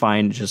of that's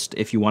fine. Just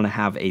if you want to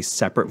have a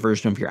separate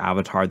version of your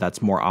avatar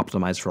that's more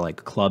optimized for like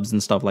clubs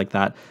and stuff like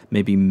that,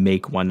 maybe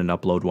make one and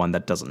upload one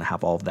that doesn't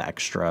have all of the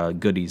extra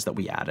goodies that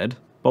we added.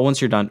 But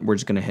once you're done, we're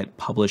just going to hit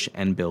publish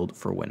and build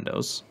for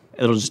Windows.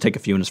 It'll just take a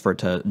few minutes for it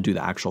to do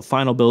the actual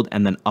final build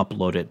and then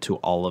upload it to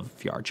all of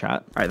VRChat.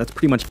 All right, that's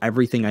pretty much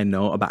everything I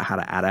know about how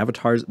to add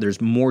avatars.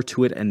 There's more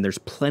to it, and there's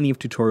plenty of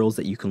tutorials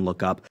that you can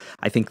look up.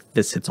 I think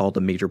this hits all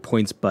the major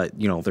points, but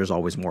you know, there's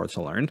always more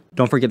to learn.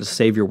 Don't forget to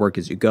save your work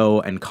as you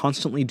go and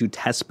constantly do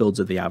test builds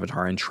of the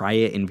avatar and try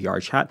it in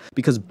VRChat,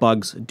 because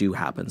bugs do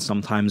happen.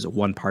 Sometimes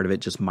one part of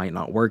it just might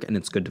not work, and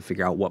it's good to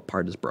figure out what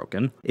part is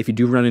broken. If you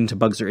do run into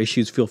bugs or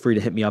issues, feel free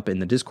to hit me up in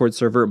the Discord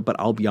server, but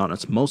I'll be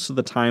honest, most of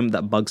the time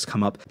that bugs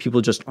come up, people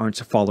people just aren't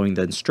following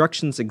the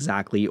instructions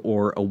exactly,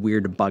 or a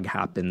weird bug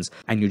happens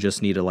and you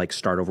just need to like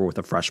start over with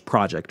a fresh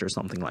project or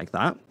something like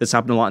that. This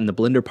happened a lot in the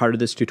Blender part of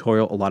this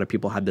tutorial. A lot of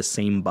people had the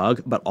same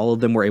bug, but all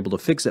of them were able to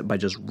fix it by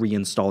just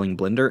reinstalling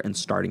Blender and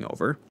starting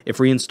over. If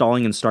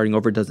reinstalling and starting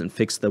over doesn't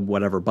fix the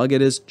whatever bug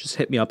it is, just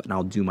hit me up and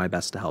I'll do my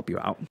best to help you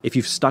out. If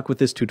you've stuck with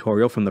this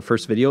tutorial from the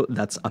first video,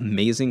 that's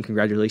amazing.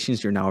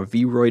 Congratulations, you're now a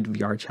Vroid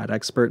VRChat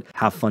expert.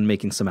 Have fun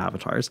making some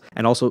avatars.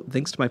 And also,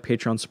 thanks to my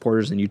Patreon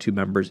supporters and YouTube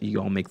members,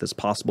 you all make this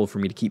possible for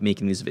me to keep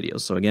making these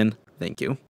videos. So again, thank you.